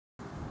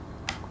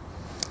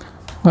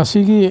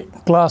Asigi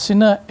class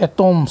in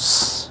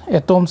atoms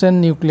and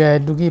nuclei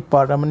dugi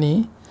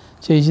paramani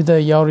says the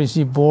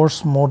yaurisi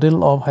Bohr's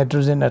model of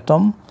hydrogen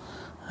atom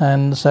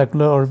and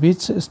circular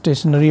orbits,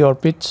 stationary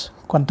orbits,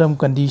 quantum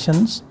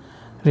conditions,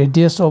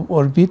 radius of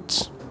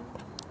orbits,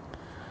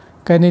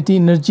 kinetic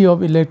energy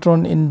of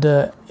electron in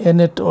the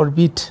nth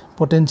orbit,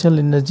 potential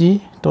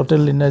energy,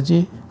 total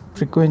energy,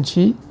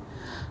 frequency,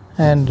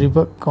 and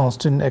Ribach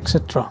constant,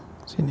 etc.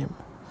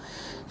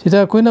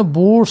 Sita koina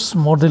Bohr's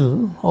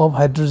model of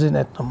hydrogen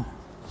atom.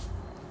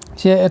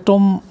 Si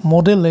atom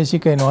model is a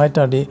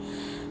theoretical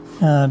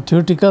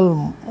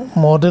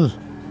model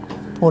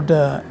for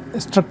the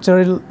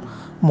structural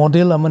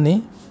model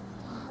amani.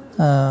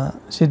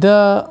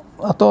 Sida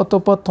ato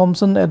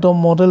Thomson atom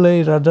model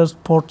ay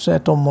Rutherford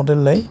atom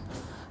model ay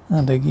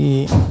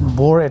dagi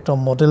Bohr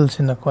atom model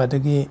sina ko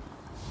dagi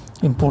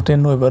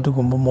important no ba du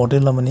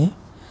model amani.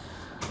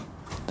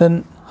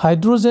 Then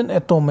hydrogen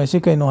atom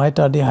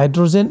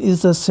hydrogen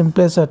is the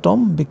simplest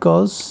atom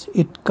because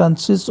it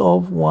consists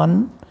of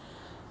one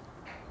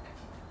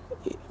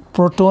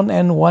proton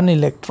and one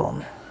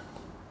electron.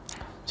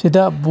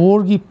 Sida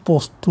Bohr gi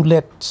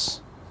postulates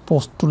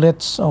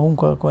ahum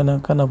ka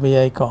kana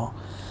bayai ka.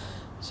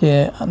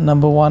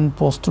 Number one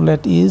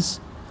postulate is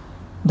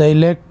the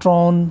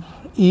electron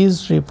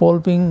is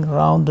revolving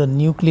around the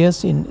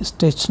nucleus in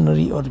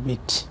stationary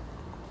orbit.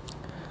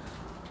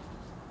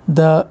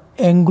 The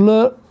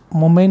angular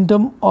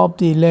momentum of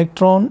the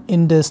electron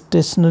in the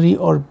stationary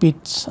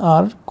orbits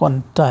are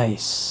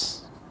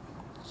quantized.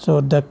 So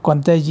the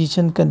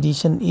quantization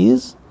condition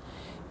is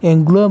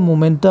angular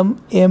momentum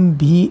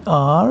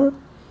mvr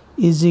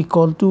is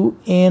equal to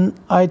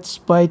n(h)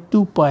 by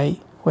 2 pi,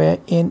 where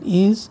n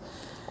is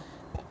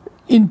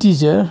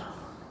integer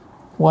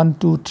 1,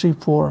 2, 3,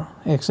 4,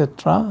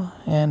 etc.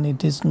 and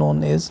it is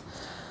known as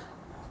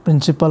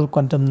principal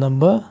quantum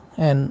number,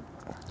 and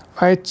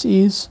h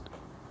is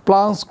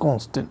Planck's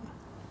constant.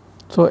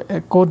 So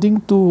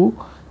according to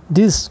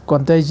this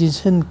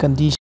quantization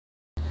condition,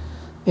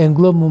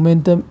 angular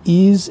momentum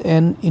is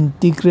an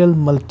integral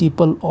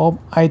multiple of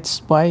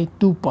h by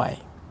 2 pi.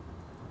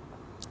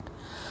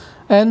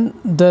 And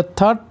the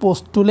third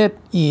postulate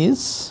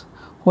is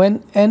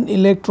when an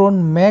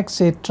electron makes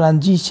a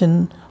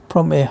transition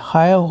from a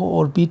higher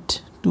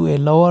orbit to a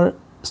lower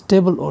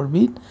stable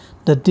orbit,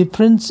 the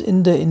difference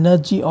in the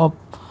energy of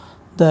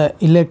the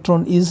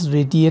electron is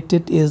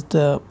radiated as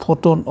the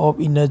photon of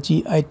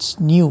energy h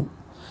nu.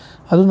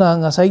 Aduna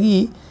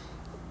ngasagi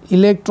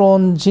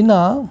electron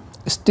jina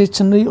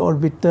stationary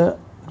orbit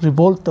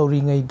revolve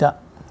tauringaida.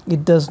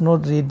 It does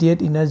not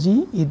radiate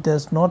energy, it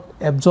does not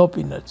absorb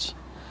energy.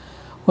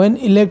 When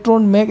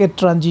electron make a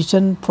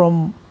transition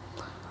from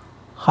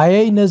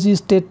higher energy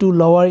state to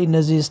lower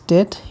energy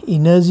state,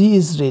 energy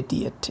is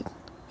radiated.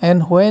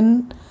 And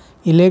when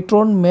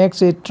electron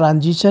makes a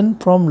transition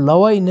from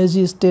lower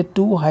energy state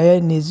to higher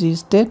energy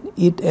state,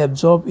 it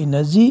absorbs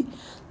energy.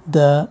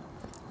 The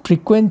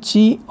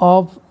frequency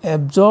of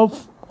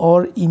absorbed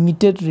or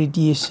emitted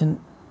radiation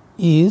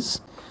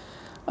is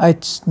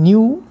h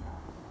nu,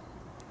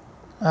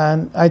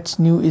 and h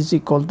nu is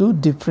equal to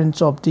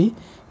difference of the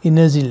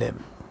energy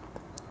level.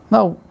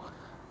 Now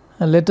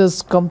let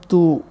us come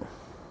to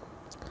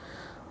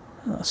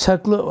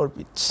circular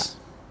orbits.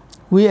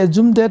 We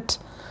assume that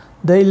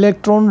the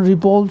electron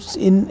revolves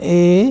in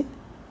a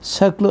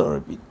circular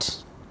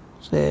orbit.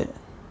 Say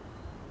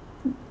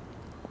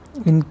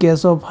in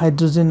case of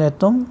hydrogen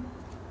atom,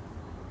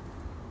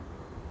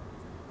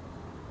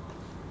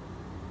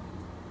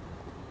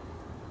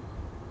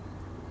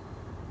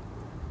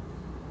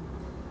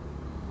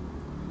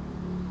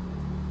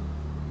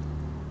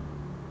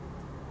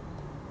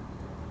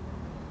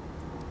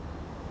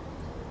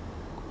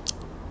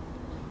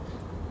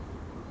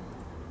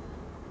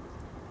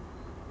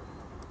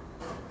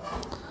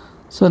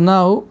 so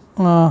now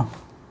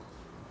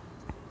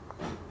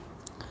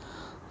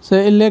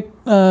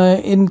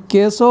in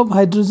case of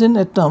hydrogen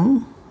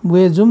atom,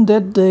 we assume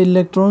that the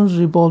electrons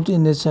revolve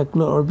in a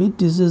circular orbit.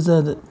 This is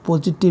a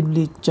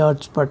positively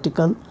charged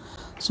particle.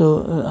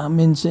 So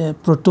means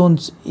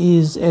protons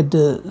is at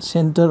the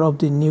center of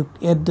the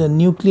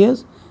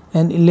nucleus,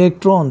 and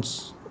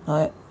electrons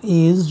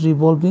is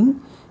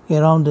revolving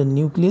around the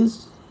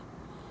nucleus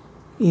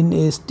in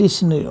a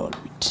stationary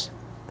orbit.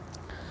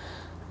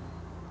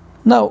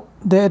 Now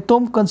the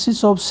atom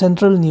consists of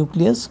central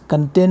nucleus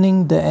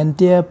containing the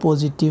entire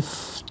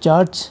positive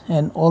charge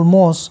and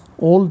almost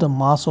all the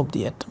mass of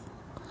the atom.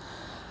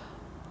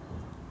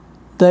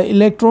 The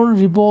electron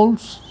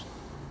revolves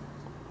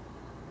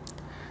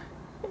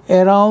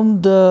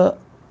around the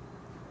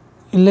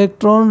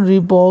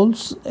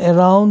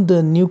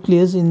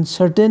nucleus in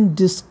certain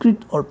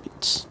discrete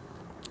orbits.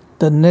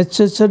 The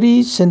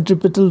necessary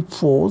centripetal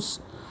force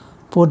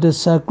for the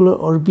circular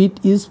orbit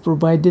is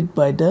provided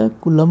by the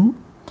Coulomb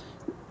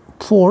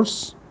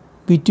force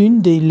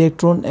between the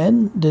electron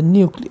and the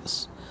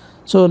nucleus.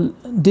 So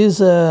this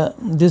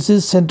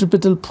is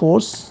centripetal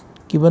force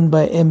given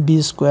by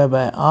mv square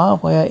by r,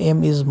 where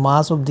m is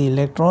mass of the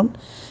electron,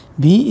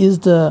 v is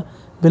the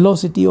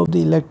velocity of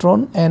the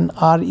electron, and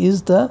r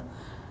is the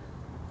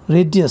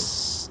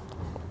radius,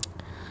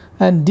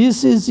 and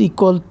this is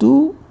equal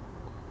to,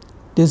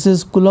 this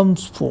is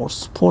Coulomb's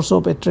force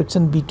of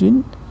attraction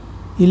between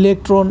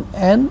electron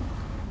and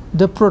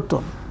the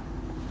proton.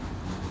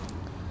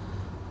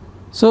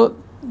 So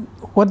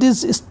what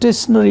is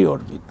stationary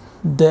orbit?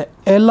 The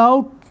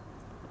allowed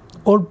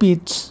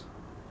orbits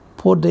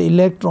for the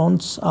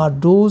electrons are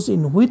those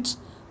in which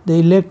the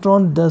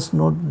electron does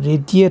not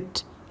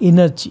radiate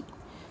energy.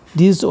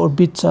 These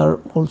orbits are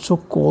also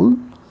called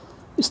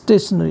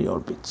stationary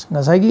orbits.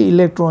 Ngasagi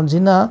electron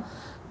sina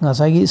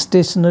ngasagi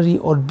stationary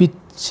orbit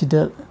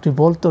sida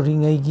revolve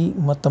ringai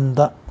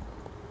matamda,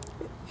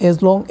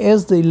 as long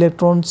as the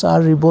electrons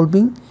are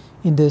revolving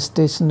in the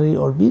stationary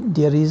orbit,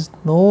 there is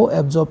no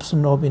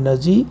absorption of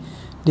energy,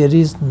 there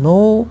is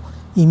no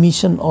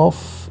emission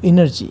of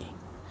energy.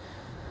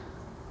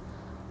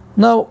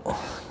 Now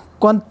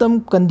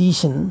quantum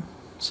condition,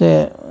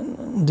 say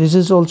this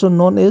is also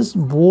known as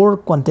Bohr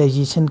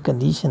quantization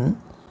condition.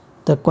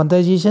 The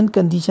quantization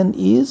condition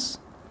is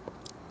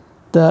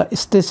the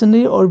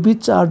stationary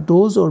orbits are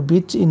those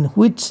orbits in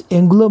which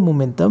angular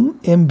momentum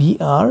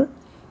mvr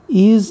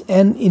is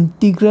an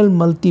integral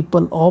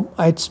multiple of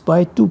h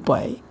by 2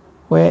 pi,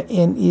 where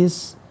n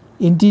is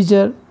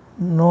integer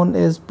known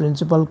as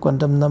principal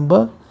quantum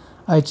number,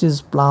 h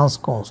is Planck's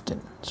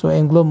constant. So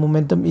angular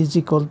momentum is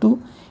equal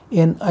to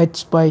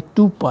nh by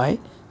 2 pi.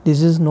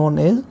 This is known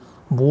as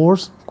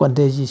Bohr's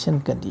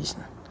quantization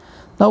condition.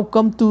 Now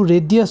come to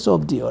radius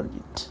of the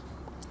orbit.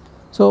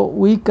 So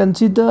we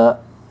consider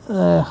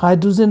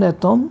hydrogen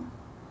atom.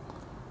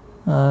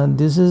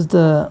 This is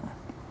the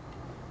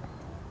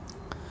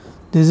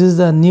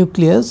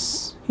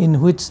nucleus in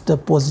which the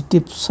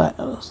positive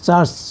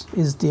charge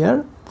is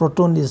there,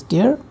 proton is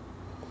there,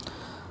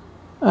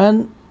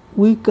 and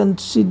we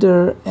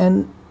consider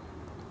an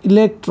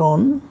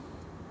electron.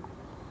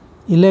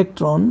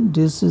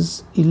 This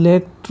is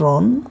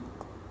electron,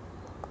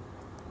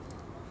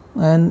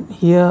 and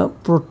here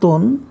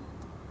proton.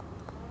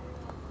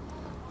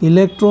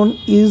 Electron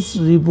is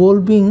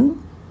revolving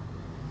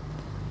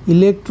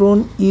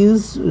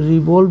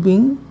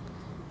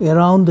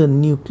around the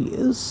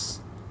nucleus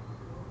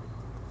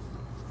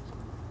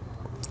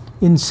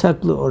in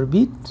circular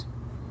orbit,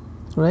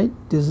 right?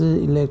 This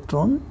is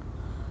electron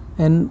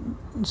and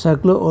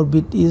circular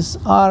orbit is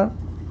r.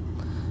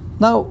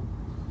 Now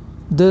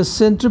the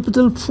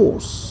centripetal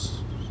force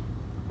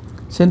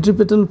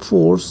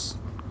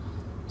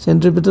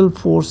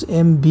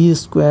mv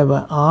square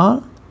by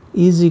r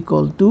is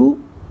equal to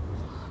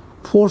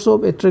force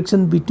of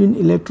attraction between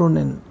electron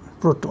and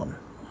proton.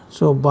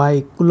 So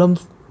by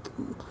Coulomb's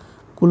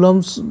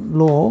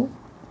law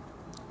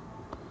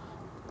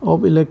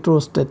of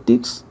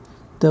electrostatics,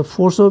 the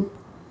force of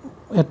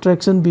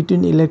attraction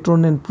between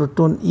electron and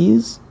proton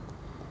is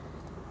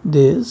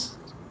this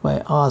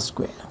by r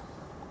square.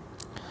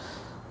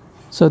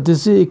 So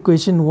this is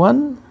equation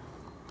 1,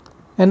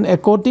 and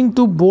according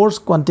to Bohr's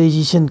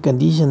quantization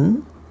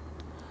condition,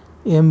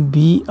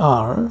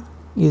 mvr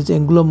is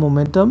angular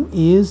momentum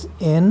is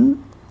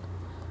n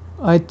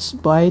h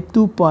by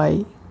 2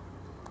 pi.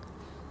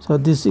 So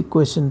this is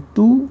equation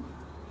 2.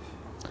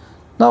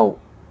 Now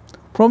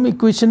from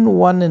equation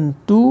 1 and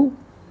 2,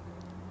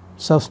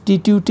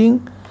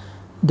 substituting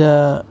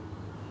the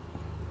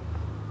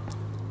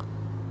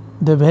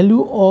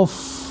value of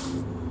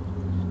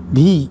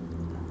v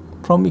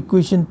from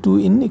equation 2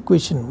 in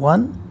equation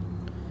 1,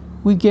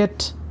 we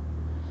get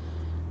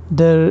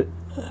the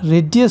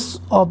radius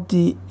of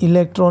the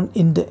electron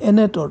in the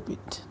nth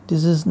orbit.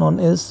 This is known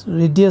as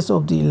radius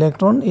of the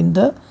electron in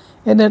the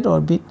nth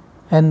orbit,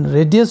 and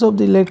radius of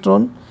the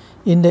electron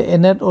in the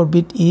nth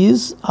orbit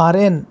is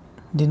Rn,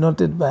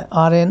 denoted by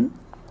Rn,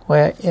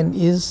 where n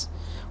is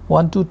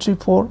 1, 2, 3,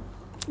 4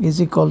 is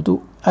equal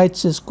to h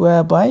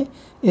square by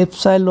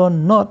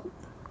epsilon naught.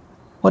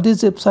 What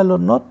is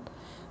epsilon naught?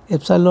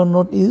 Epsilon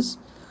naught is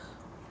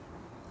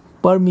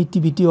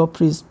permittivity of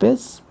free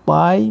space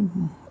by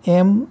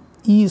m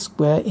e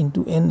square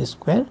into n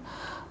square,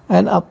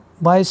 and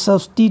by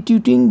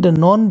substituting the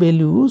known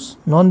values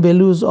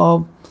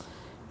of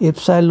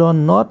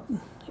epsilon naught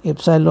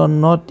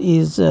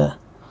is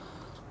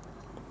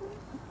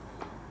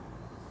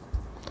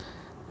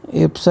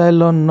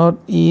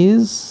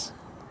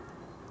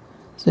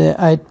say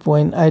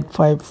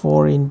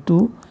 8.854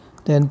 into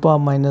 10 power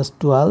minus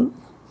 12,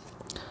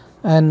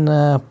 and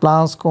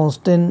Planck's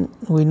constant,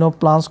 we know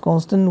Planck's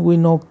constant, we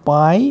know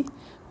pi,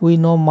 we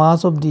know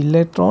mass of the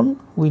electron,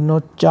 we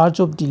know charge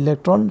of the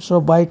electron. So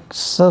by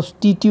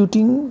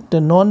substituting the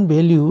known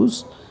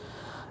values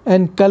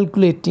and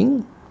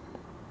calculating,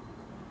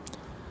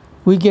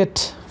 we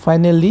get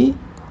finally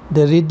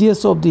the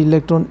radius of the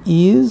electron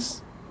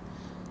is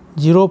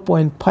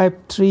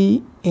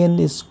 0.53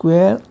 n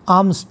square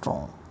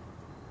Armstrong.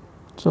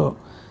 So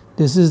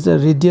this is the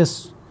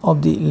radius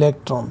of the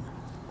electron.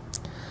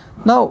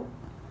 Now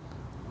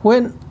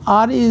when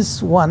r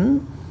is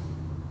 1,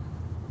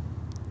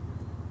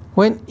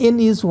 when n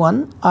is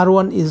 1,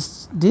 r1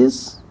 is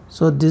this,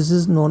 so this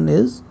is known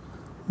as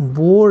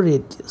Bohr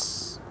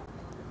radius.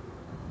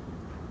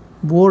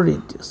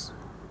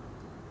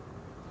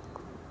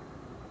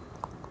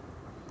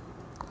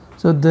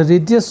 So the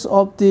radius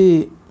of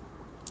the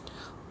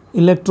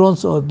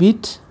electron's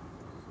orbit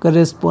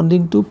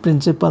corresponding to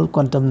principal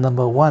quantum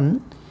number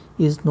 1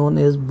 is known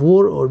as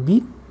Bohr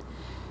orbit,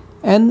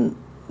 and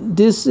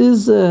this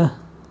is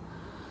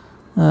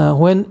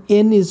when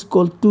n is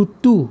equal to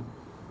 2,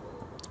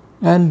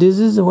 and this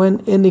is when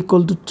n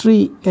equal to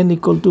 3, n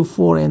equal to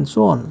 4, and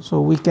so on. So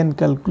we can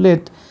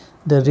calculate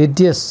the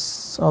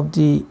radius of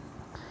the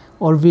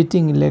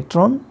orbiting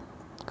electron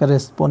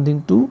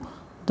corresponding to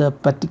the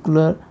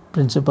particular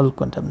principal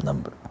quantum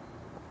number.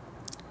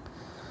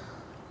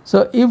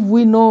 So if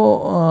we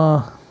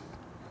know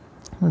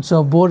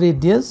Bohr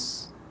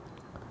radius,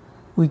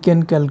 we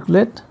can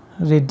calculate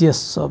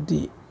radius of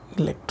the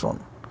electron.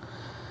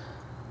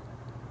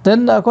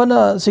 Then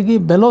akona sigi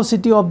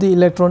velocity of the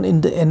electron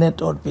in the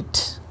nth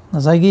orbit.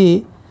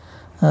 Sagi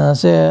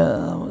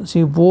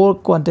si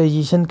Bohr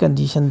quantization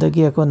condition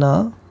dagi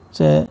akona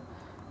say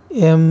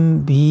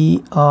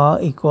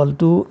mvr equal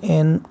to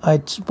nh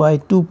by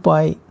 2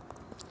 pi.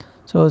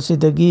 So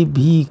sidagi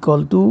v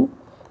equal to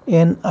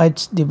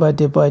nh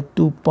divided by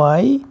 2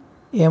 pi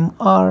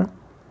mr.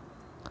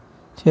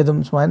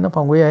 Sedum smaina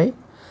phangwe ai.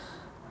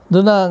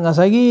 Duna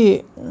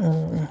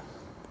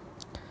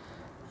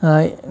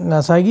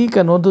ngasagi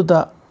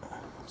kanoduda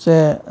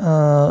say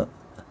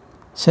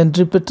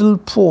centripetal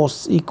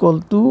force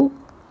equal to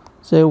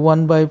say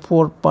 1 by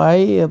 4 pi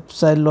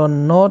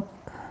epsilon naught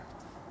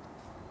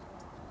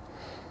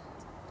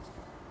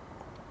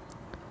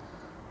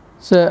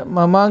say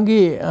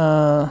mamangi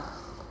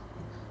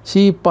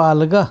si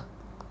palaga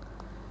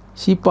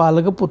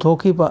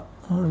puthoki ba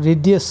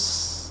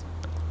radius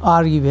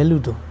r ki value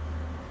do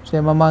say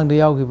mamang de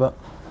yaw ki ba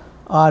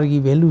r ki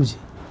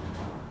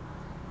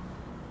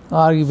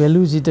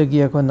value ji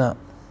tagi akona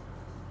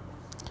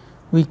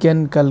we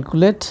can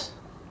calculate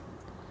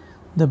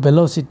the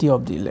velocity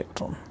of the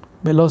electron.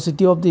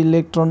 Velocity of the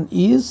electron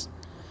is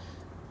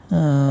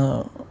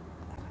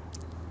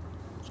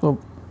so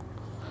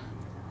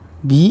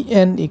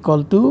Vn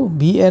equal to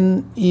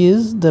Vn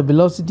is the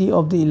velocity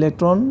of the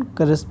electron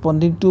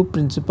corresponding to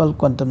principal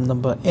quantum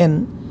number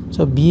n.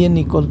 So Vn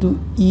equal to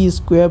E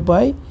square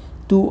by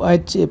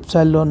 2h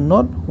epsilon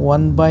naught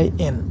 1 by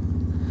n.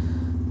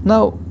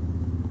 Now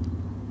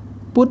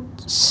put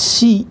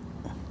c,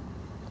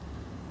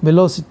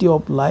 velocity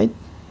of light,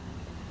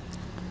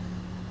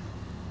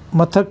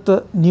 mathak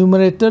the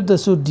numerator the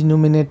so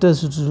denominator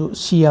so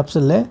c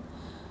apsale,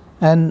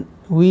 and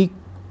we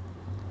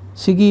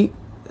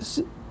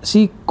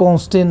c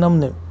constant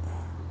namne.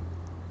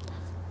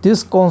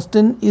 This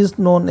constant is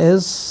known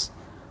as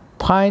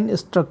fine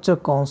structure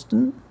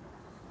constant,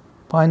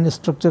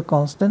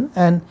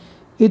 and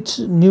its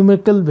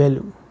numerical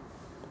value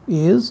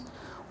is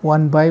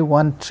 1 by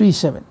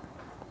 137.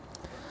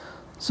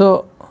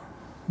 So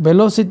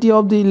velocity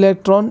of the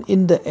electron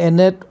in the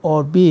nth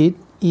orbit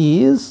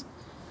is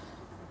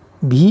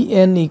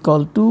Vn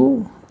equal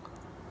to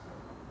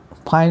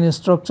fine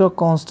structure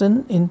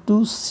constant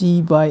into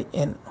c by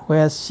n,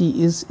 where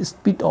c is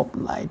speed of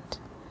light,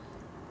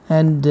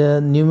 and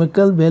the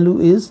numerical value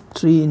is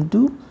 3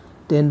 into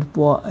 10 to the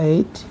power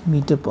 8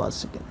 meter per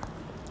second.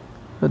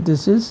 So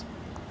this is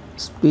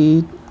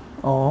speed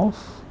of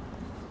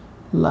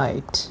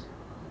light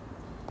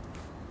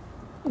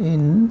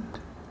in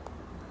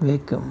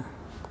vacuum.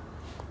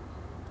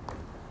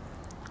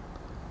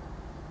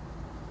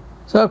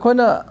 So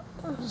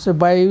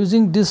by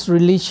using this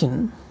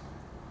relation,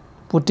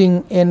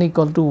 putting n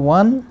equal to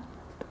 1,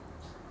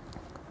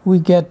 we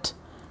get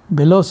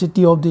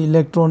velocity of the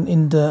electron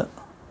in the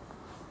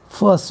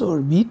first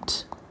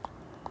orbit,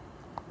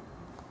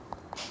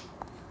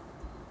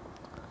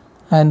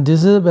 and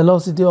this is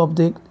velocity of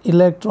the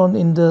electron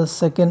in the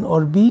second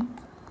orbit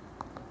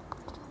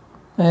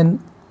and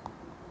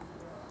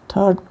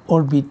third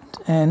orbit,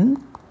 and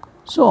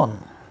so on.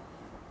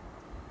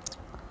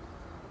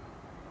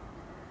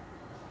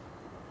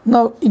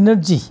 Now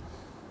energy,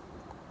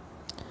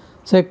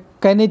 so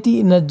kinetic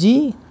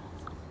energy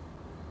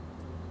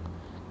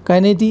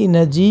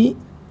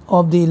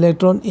of the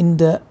electron in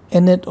the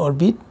nth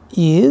orbit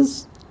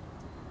is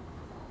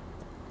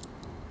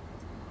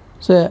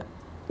so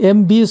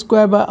mv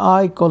square by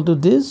r equal to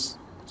this.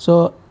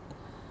 So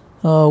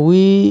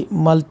we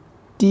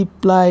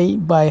multiply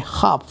by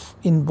half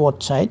in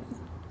both sides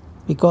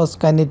because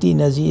kinetic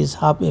energy is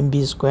half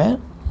mv square.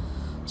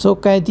 So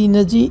kinetic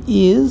energy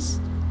is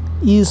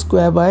E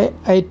square by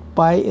 8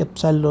 pi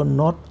epsilon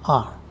naught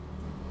r,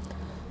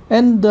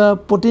 and the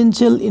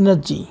potential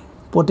energy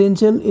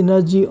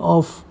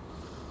of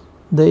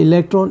the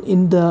electron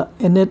in the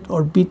nth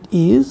orbit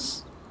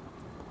is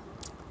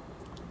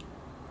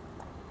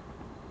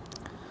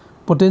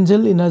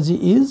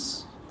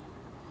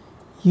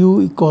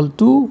U equal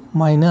to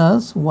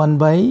minus 1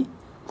 by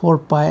 4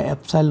 pi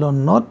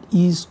epsilon naught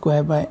E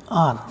square by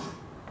r.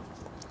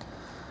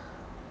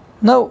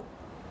 Now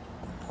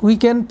we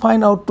can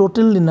find out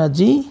total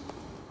energy.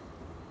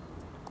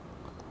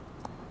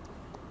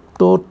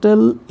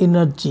 Total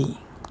energy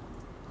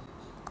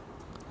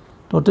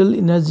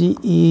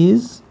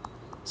is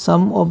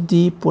sum of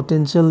the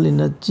potential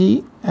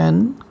energy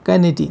and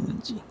kinetic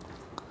energy.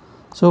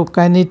 So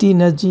kinetic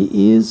energy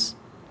is,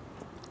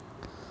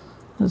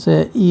 let's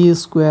say, E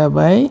square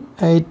by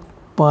 8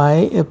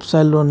 pi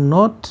epsilon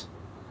naught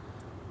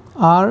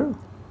R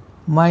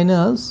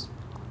minus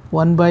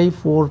 1 by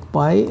 4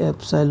 pi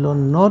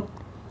epsilon naught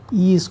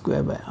E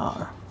square by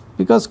R.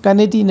 Because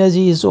kinetic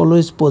energy is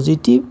always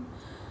positive,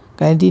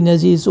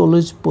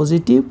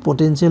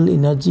 potential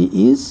energy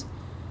is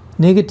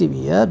negative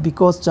here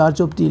because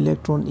charge of the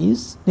electron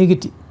is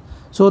negative.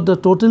 So the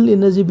total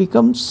energy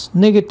becomes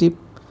negative.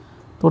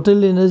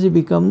 Total energy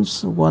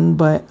becomes 1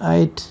 by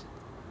 8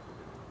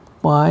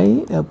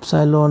 pi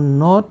epsilon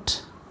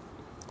naught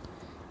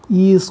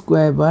E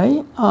square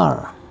by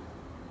R.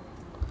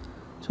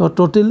 So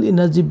total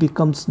energy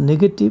becomes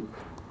negative.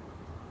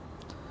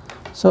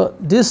 So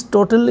this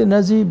total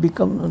energy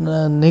becomes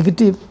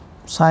negative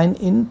sign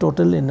in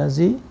total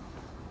energy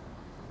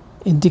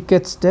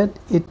indicates that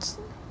it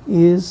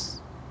is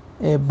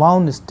a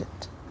bound state.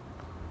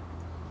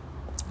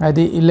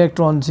 The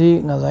electron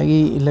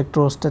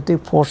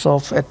electrostatic force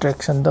of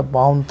attraction the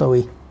bound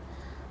away.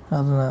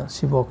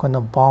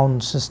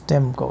 Bound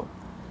system code.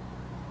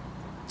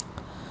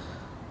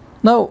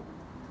 Now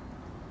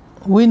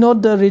we know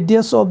the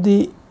radius of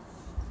the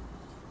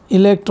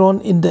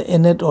electron in the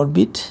nth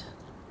orbit.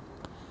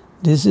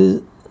 This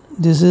is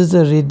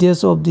the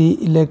radius of the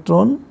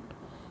electron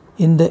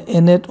in the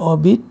nth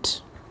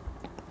orbit,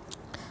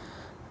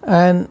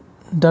 and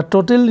the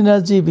total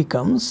energy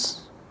becomes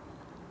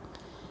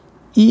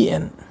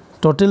En.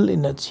 Total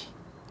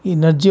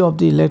energy of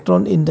the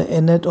electron in the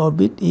nth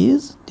orbit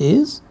is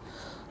this.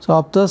 So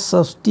after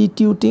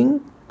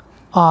substituting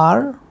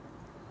R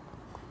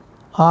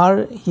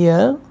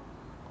here,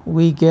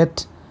 we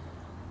get,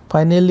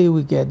 finally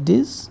we get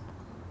this.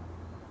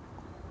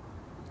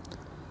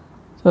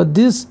 So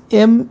this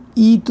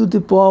me to the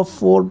power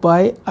 4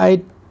 by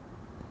 8,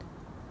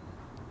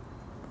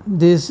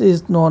 this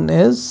is known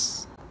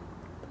as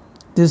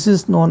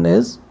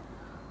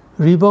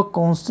Riebeck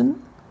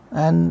constant,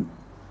 and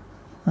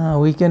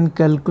we can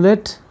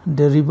calculate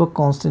the Riebeck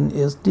constant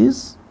is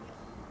this.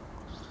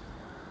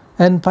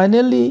 And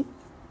finally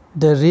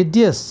the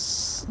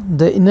radius,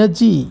 the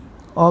energy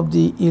of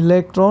the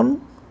electron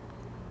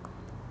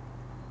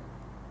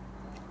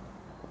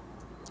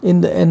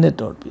in the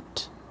nth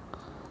orbit.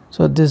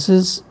 So this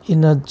is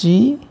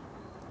energy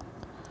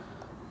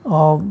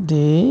of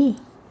the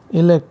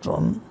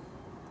electron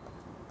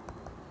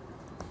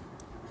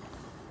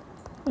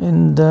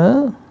in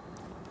the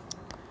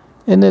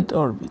nth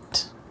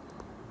orbit,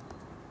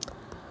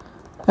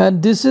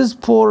 and this is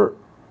for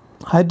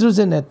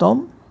hydrogen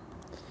atom.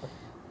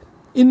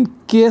 In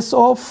case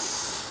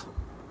of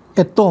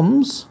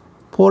atoms,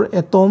 for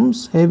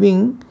atoms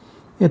having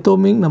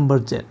atomic number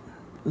Z,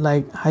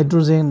 like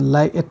hydrogen,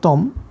 like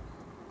atom,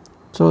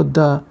 so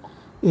the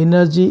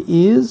energy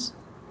is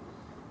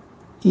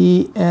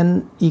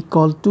En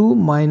equal to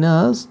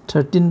minus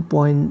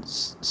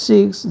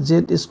 13.6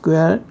 Z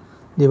square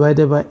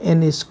divided by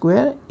N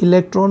square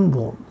electron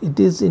volt. It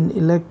is in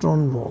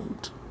electron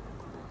volt.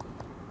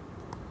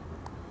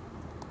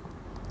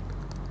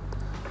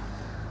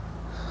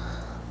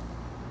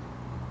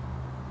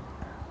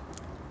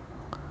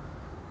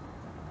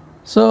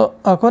 So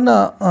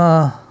akona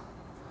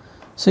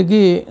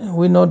segi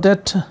we know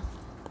that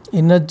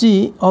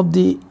energy of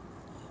the,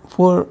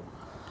 for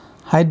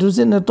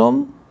hydrogen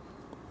atom,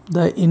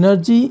 the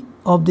energy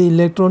of the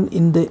electron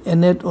in the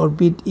nth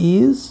orbit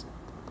is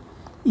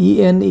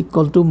En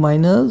equal to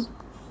minus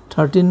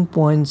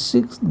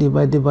 13.6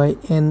 divided by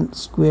N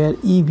square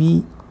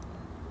EV,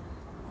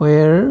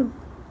 where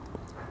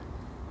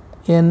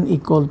N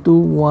equal to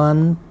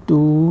 1,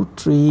 2,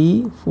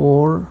 3,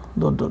 4 ...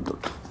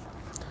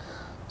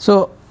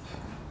 So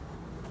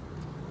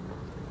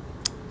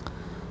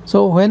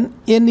when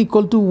N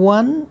equal to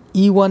 1,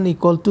 E1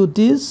 equal to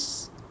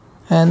this,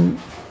 and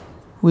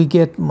we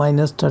get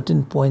minus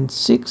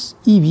 13.6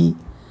 EV,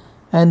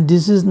 and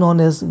this is known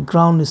as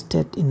ground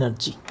state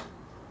energy.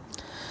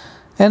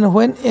 And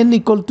when N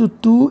equal to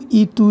 2,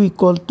 E2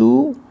 equal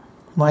to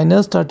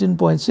minus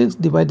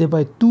 13.6 divided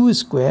by 2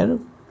 square,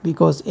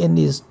 because N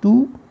is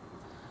 2,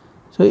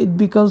 so it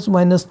becomes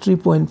minus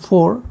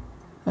 3.4,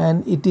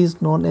 and it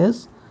is known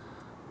as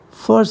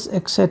first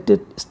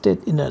excited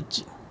state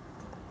energy.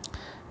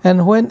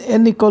 And when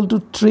N equal to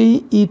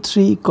 3, E3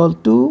 equal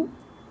to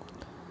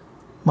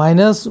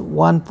minus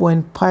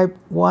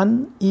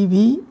 1.51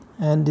 EV,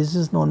 and this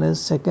is known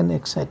as second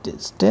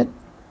excited state.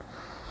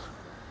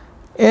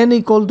 N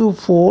equal to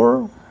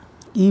 4,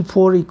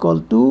 E4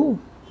 equal to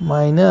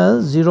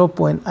minus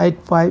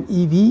 0.85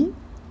 EV,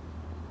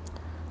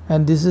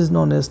 and this is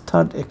known as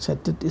third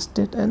excited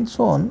state, and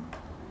so on.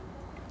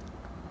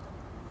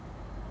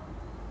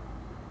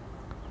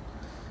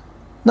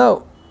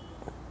 Now,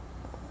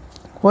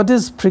 what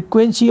is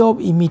frequency of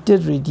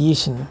emitted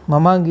radiation?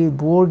 Mamangi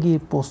Bohr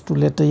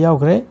postulate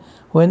yaugre,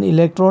 when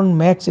electron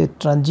makes a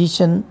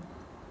transition,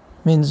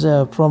 means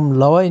from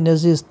lower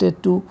energy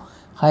state to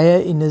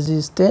higher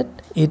energy state,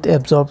 it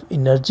absorbs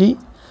energy.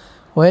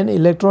 when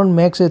electron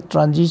makes a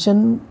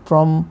transition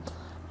from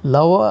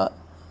lower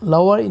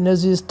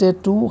energy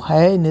state to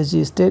higher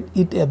energy state,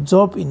 it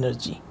absorbs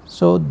energy.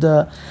 So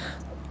the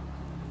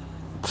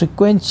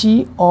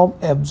frequency of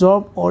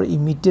absorbed or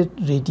emitted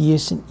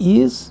radiation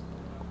is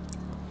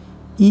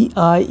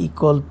EI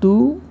equal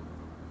to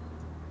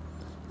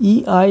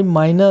EI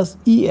minus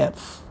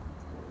EF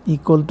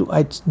equal to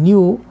H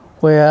nu,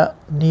 where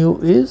nu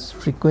is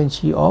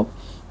frequency of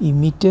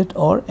emitted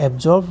or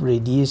absorbed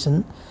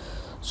radiation.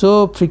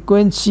 So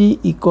frequency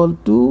equal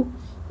to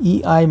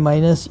EI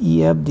minus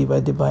EF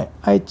divided by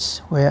H,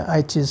 where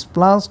H is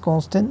Planck's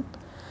constant.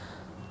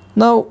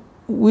 Now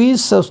we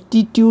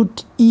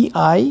substitute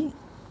EI.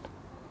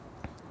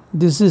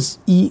 This is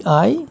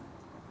EI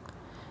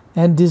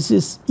and this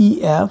is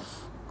EF.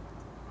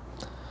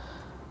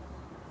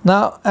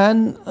 Now,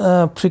 and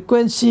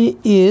frequency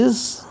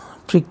is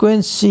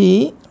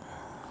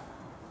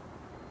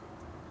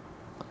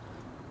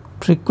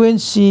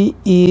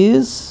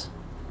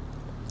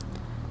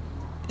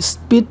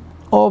speed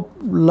of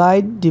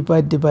light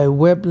divided by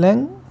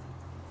wavelength.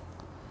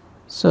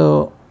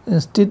 So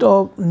instead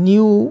of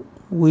nu,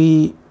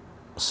 we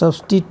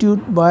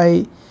substitute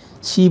by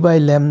c by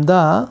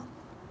lambda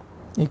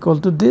equal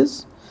to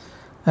this,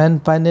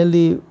 and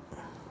finally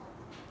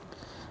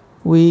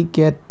we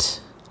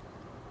get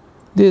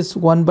this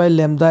 1 by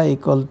lambda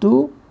equal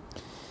to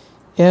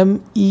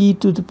me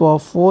to the power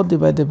 4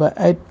 divided by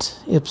 8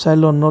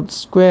 epsilon naught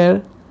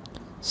square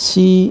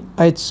c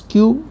h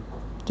cube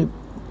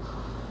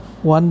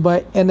 1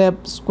 by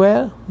nf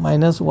square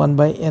minus 1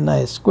 by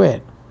ni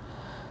square.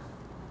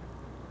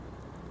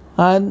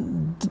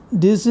 And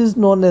this is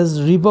known as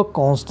Ribot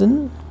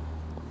constant,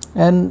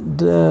 and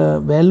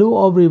the value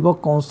of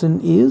Ribot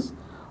constant is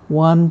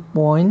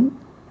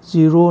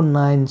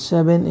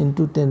 1.097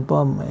 into 10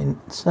 power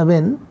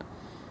 7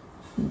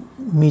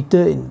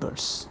 meter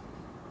inverse.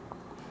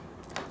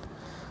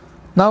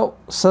 Now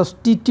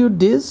substitute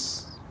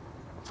this,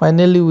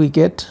 finally we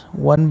get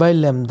 1 by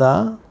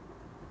lambda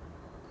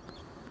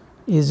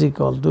is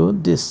equal to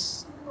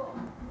this.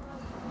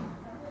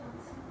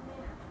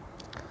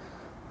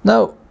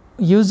 Now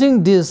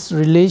using this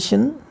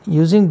relation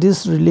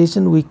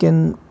we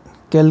can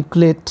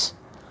calculate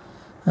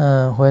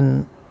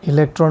when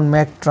electron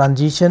make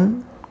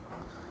transition.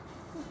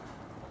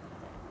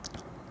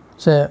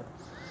 So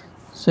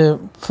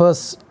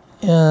first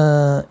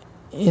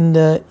in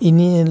the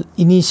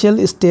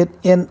initial state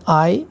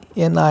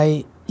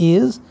Ni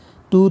is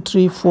 2,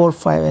 3, 4,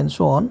 5 and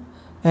so on,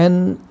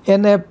 and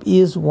Nf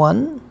is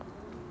 1,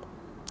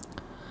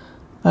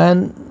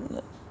 and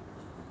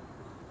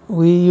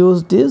we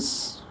use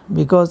this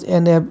because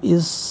Nf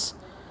is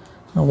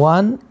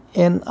 1,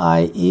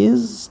 Ni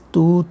is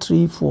 2,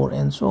 3, 4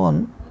 and so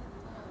on,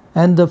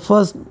 and this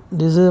is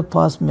the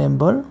first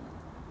member,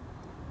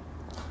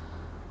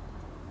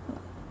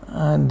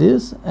 and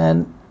this,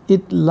 and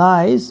it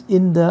lies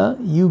in the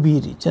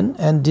UV region,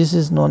 and this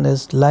is known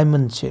as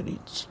Lyman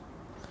series.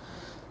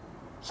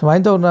 So I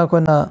don't know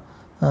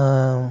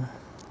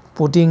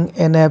putting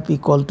Nf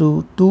equal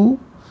to 2,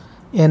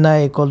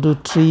 Ni equal to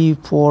 3,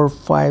 4,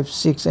 5,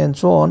 6 and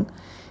so on,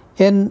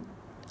 and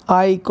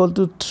I equal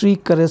to 3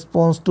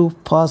 corresponds to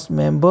first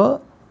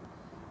member,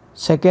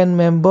 second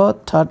member,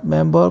 third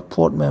member,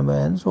 fourth member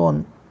and so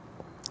on.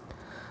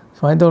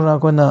 So I don't know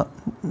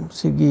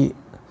sigi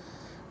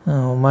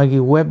magi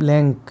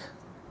wavelength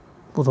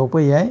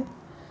puthokpa yai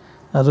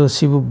ado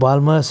sibu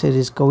Balmer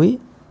series kawi.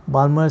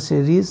 Balmer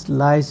series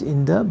lies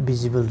in the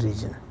visible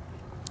region.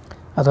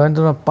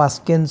 Ado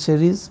Pascal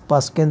series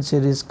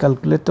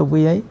calculate tawpa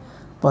yai.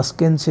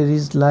 Pascal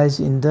series lies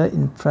in the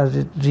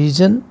infrared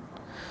region.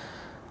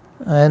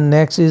 And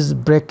next is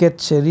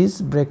bracket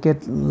series.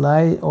 Bracket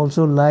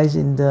also lies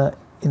in the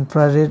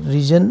infrared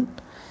region.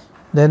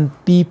 Then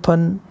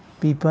P-fun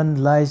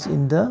lies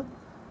in the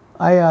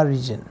IR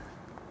region.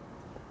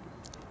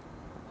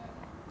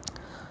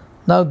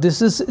 Now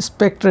this is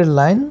spectral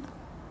line.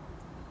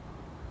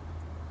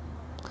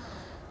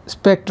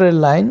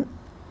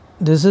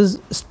 This is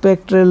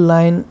spectral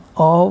line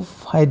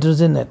of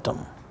hydrogen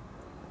atom.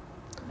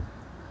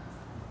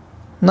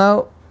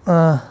 Now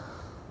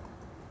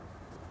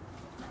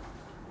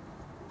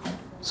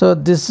so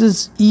this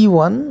is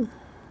E1,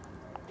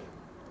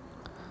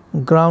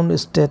 ground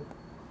state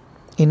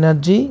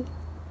energy,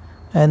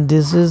 and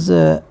this is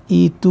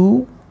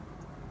E2,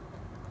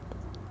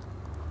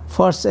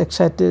 first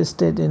excited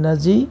state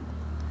energy,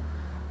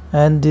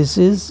 and this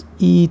is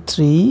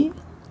E3,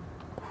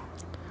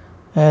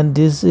 and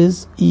this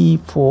is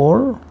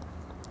E4,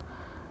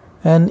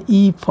 and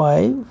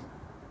E5,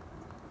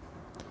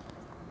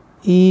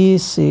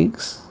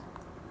 E6,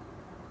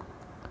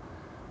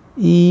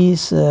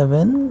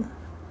 E7,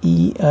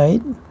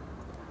 E8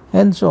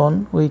 and so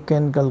on we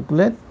can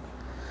calculate.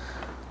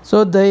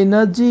 So the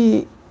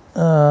energy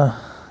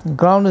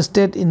ground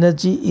state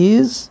energy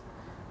is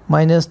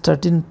minus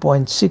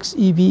 13.6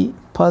 eV.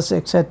 First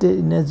excited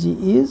energy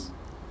is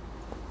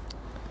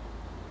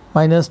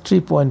minus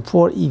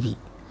 3.4 eV.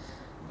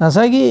 Now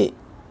sagi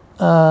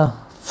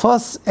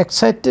first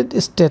excited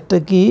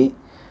state ki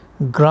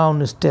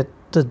ground state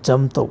ta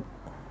jump to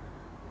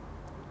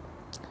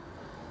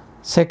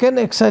second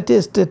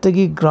excited state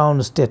tagi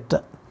ground state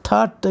ta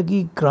third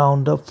tagi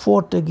ground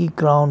fourth tagi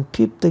ground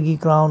fifth tagi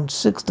ground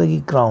sixth tagi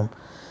ground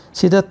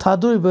sida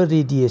thadoriba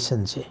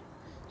radiation se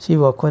si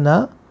wa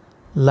khona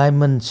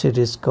Lyman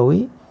series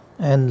kawi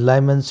and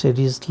Lyman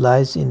series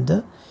lies in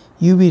the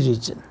UV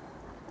region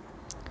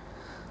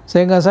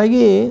se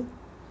ngasagi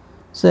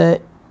se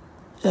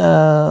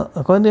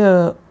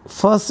akone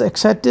first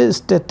excited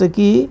state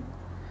tagi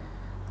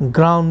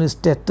ground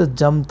state ta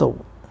jump to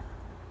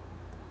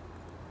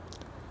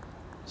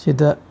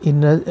sida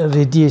in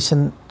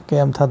radiation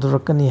kayam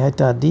thadurakani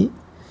haitadi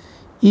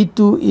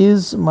E2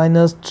 is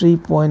minus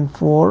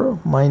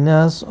 3.4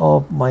 minus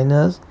of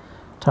minus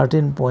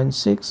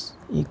 13.6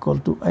 equal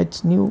to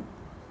h nu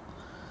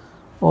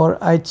or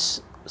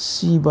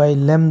hc by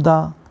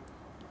lambda.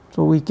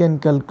 So we can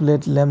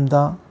calculate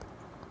lambda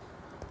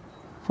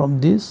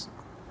from this.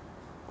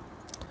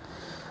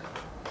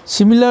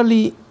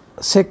 Similarly,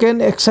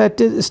 second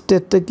excited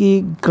state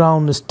tagi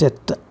ground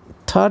state,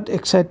 third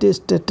excited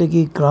state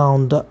tagi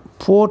ground,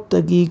 fourth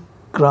tagi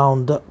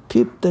ground,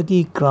 fifth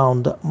tagi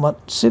ground,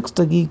 sixth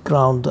tagi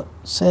ground,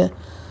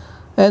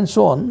 and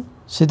so on.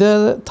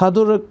 Sida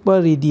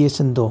thadurakpa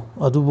radiation do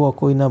adubo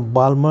koina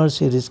Balmer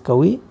series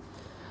kawi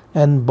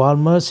and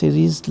Balmer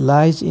series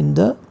lies in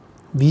the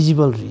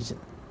visible region.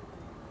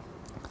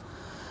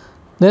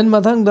 Then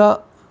mathang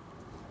da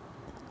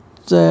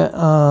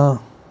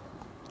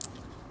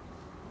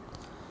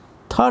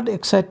third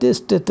excited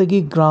state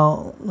tagi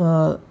ground,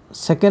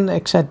 second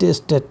excited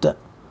state,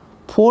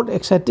 fourth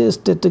excited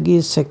state tagi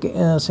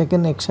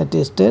second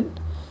excited state,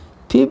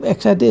 fifth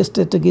excited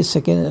state tagi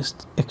second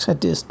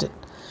excited state.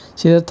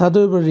 Sida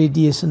thadoriba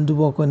radiation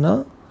dubo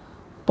koina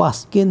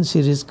Paskin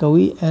series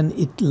kawi and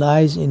it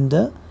lies in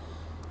the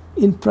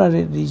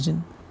infrared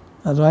region.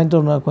 Adwain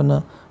to na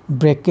koina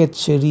bracket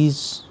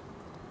series,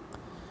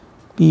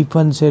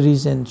 P1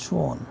 series and so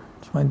on.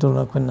 Adwain to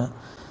na koina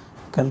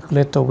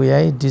calculate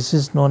away. This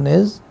is known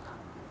as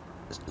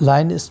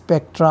line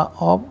spectra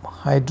of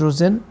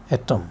hydrogen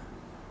atom.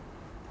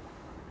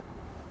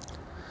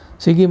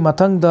 Sigi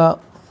mathang da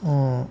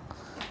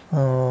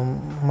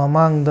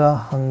mamang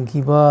da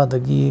hangiba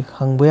dagi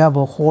hangbaya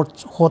ba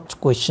hot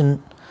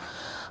question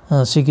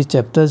sigi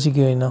chapter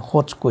sigi ina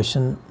hot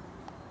question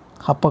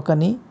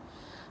hapakani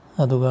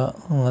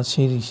aduga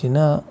series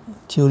na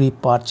theory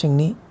part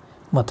chingni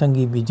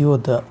mathangi video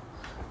da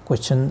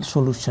question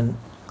solution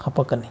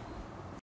hapakani.